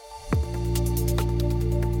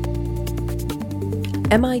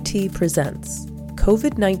MIT presents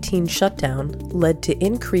COVID-19 shutdown led to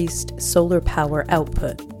increased solar power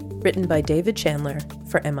output, written by David Chandler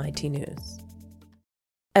for MIT News.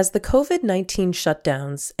 As the COVID-19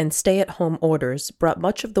 shutdowns and stay-at-home orders brought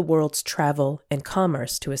much of the world's travel and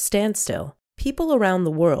commerce to a standstill, people around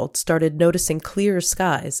the world started noticing clearer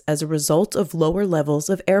skies as a result of lower levels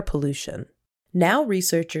of air pollution. Now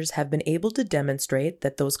researchers have been able to demonstrate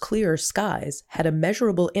that those clearer skies had a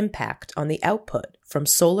measurable impact on the output from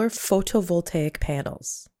solar photovoltaic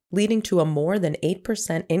panels, leading to a more than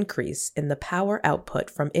 8% increase in the power output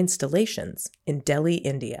from installations in Delhi,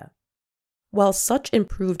 India. While such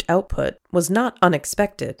improved output was not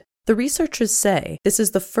unexpected, the researchers say this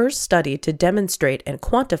is the first study to demonstrate and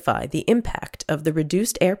quantify the impact of the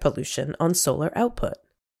reduced air pollution on solar output.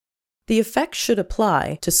 The effect should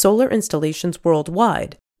apply to solar installations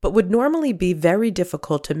worldwide, but would normally be very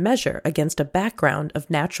difficult to measure against a background of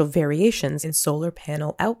natural variations in solar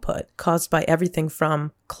panel output caused by everything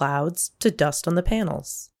from clouds to dust on the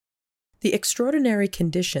panels. The extraordinary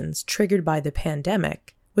conditions triggered by the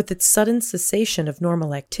pandemic, with its sudden cessation of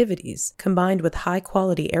normal activities, combined with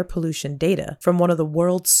high-quality air pollution data from one of the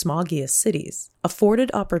world's smoggiest cities, afforded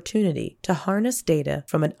opportunity to harness data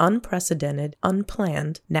from an unprecedented,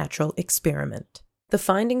 unplanned natural experiment. The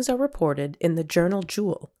findings are reported in the journal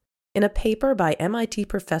Joule, in a paper by MIT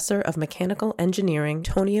professor of mechanical engineering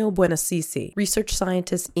Tonio Buonassisi, research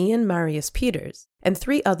scientist Ian Marius Peters, and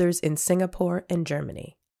 3 others in Singapore and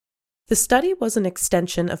Germany. The study was an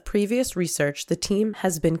extension of previous research the team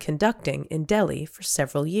has been conducting in Delhi for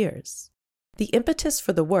several years. The impetus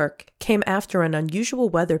for the work came after an unusual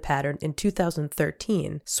weather pattern in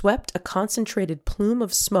 2013 swept a concentrated plume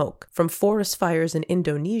of smoke from forest fires in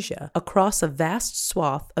Indonesia across a vast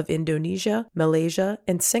swath of Indonesia, Malaysia,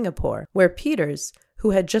 and Singapore, where Peters, who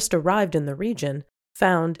had just arrived in the region,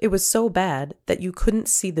 found it was so bad that you couldn't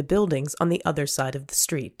see the buildings on the other side of the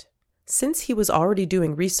street. Since he was already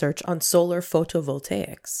doing research on solar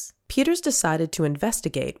photovoltaics, Peters decided to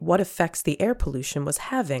investigate what effects the air pollution was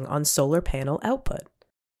having on solar panel output.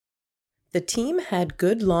 The team had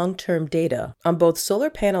good long-term data on both solar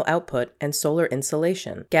panel output and solar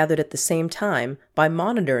insolation, gathered at the same time by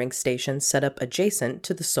monitoring stations set up adjacent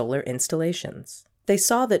to the solar installations. They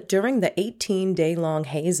saw that during the 18-day-long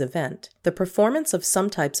haze event, the performance of some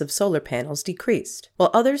types of solar panels decreased,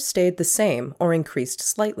 while others stayed the same or increased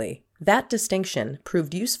slightly. That distinction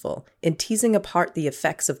proved useful in teasing apart the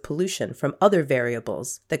effects of pollution from other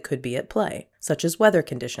variables that could be at play, such as weather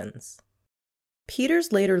conditions.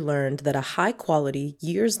 Peters later learned that a high-quality,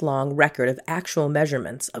 years-long record of actual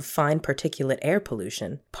measurements of fine particulate air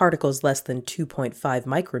pollution, particles less than 2.5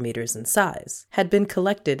 micrometers in size, had been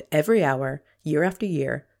collected every hour, year after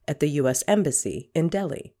year, at the U.S. Embassy in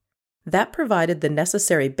Delhi. That provided the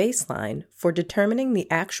necessary baseline for determining the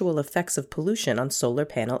actual effects of pollution on solar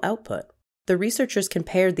panel output. The researchers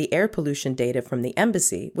compared the air pollution data from the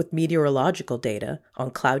embassy with meteorological data on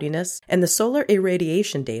cloudiness and the solar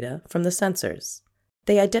irradiation data from the sensors.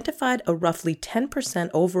 They identified a roughly 10%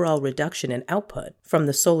 overall reduction in output from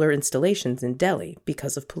the solar installations in Delhi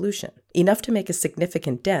because of pollution, enough to make a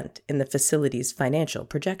significant dent in the facility's financial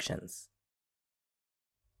projections.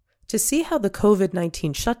 To see how the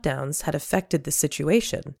COVID-19 shutdowns had affected the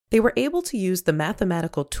situation, they were able to use the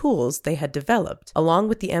mathematical tools they had developed, along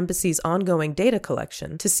with the embassy's ongoing data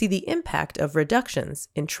collection, to see the impact of reductions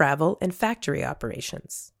in travel and factory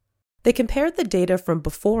operations. They compared the data from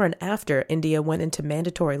before and after India went into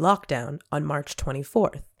mandatory lockdown on March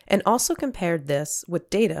 24th, and also compared this with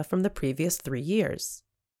data from the previous 3 years.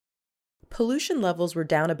 Pollution levels were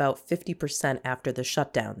down about 50% after the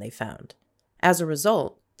shutdown, they found. As a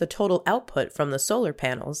result, the total output from the solar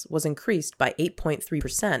panels was increased by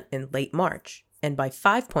 8.3% in late March and by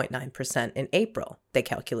 5.9% in April, they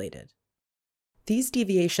calculated. These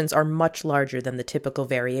deviations are much larger than the typical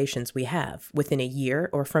variations we have within a year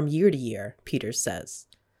or from year to year, Peters says,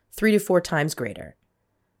 3 to 4 times greater.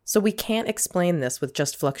 So we can't explain this with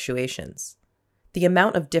just fluctuations. The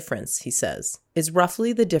amount of difference, he says, is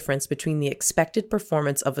roughly the difference between the expected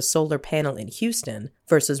performance of a solar panel in Houston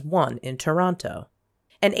versus one in Toronto.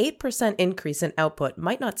 An 8% increase in output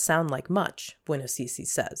might not sound like much, Buonassisi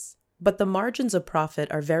says, but the margins of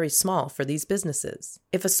profit are very small for these businesses.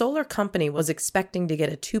 If a solar company was expecting to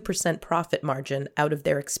get a 2% profit margin out of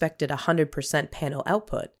their expected 100% panel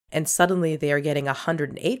output, and suddenly they are getting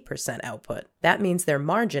 108% output, that means their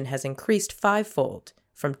margin has increased 5-fold,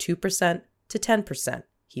 from 2% to 10%,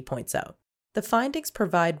 he points out. The findings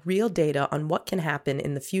provide real data on what can happen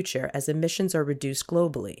in the future as emissions are reduced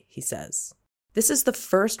globally, he says. This is the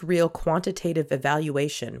first real quantitative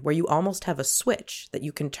evaluation where you almost have a switch that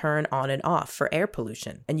you can turn on and off for air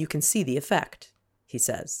pollution, and you can see the effect, he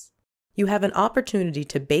says. You have an opportunity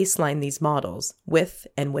to baseline these models with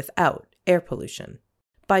and without air pollution.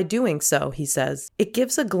 By doing so, he says, it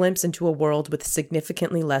gives a glimpse into a world with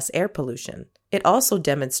significantly less air pollution. It also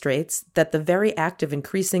demonstrates that the very act of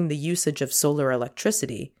increasing the usage of solar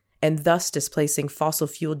electricity, and thus displacing fossil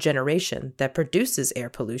fuel generation that produces air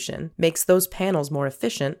pollution, makes those panels more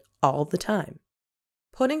efficient all the time.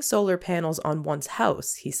 Putting solar panels on one's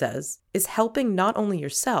house, he says, is helping not only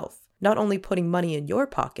yourself, not only putting money in your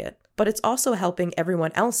pocket, but it's also helping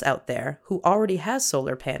everyone else out there who already has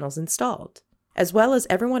solar panels installed, as well as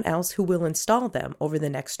everyone else who will install them over the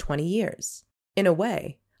next 20 years. In a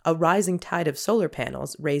way, a rising tide of solar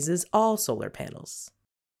panels raises all solar panels.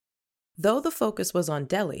 Though the focus was on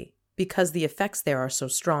Delhi, because the effects there are so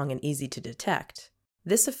strong and easy to detect,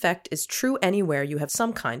 this effect is true anywhere you have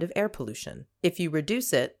some kind of air pollution. If you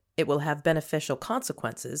reduce it, it will have beneficial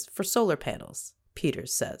consequences for solar panels,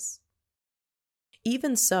 Peters says.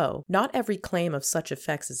 Even so, not every claim of such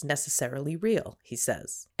effects is necessarily real, he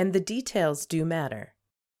says, and the details do matter.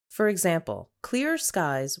 For example, clearer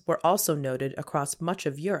skies were also noted across much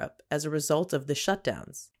of Europe as a result of the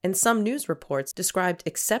shutdowns, and some news reports described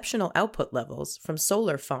exceptional output levels from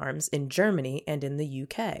solar farms in Germany and in the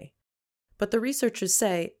UK. But the researchers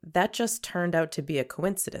say that just turned out to be a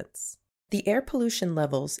coincidence. The air pollution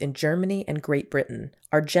levels in Germany and Great Britain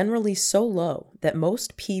are generally so low that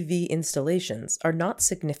most PV installations are not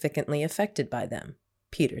significantly affected by them,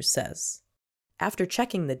 Peters says. After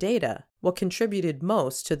checking the data, what contributed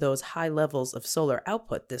most to those high levels of solar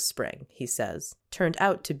output this spring, he says, turned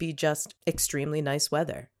out to be just extremely nice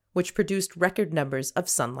weather, which produced record numbers of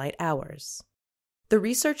sunlight hours. The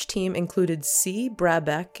research team included C.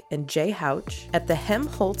 Brabeck and J. Hauch at the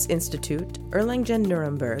Helmholtz Institute,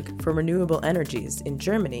 Erlangen-Nuremberg for Renewable Energies in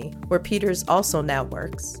Germany, where Peters also now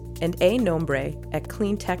works, and A. Nombre at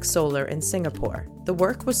Cleantech Solar in Singapore. The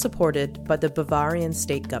work was supported by the Bavarian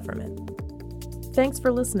state government. Thanks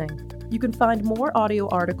for listening. You can find more audio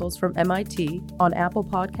articles from MIT on Apple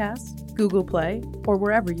Podcasts, Google Play, or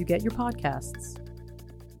wherever you get your podcasts.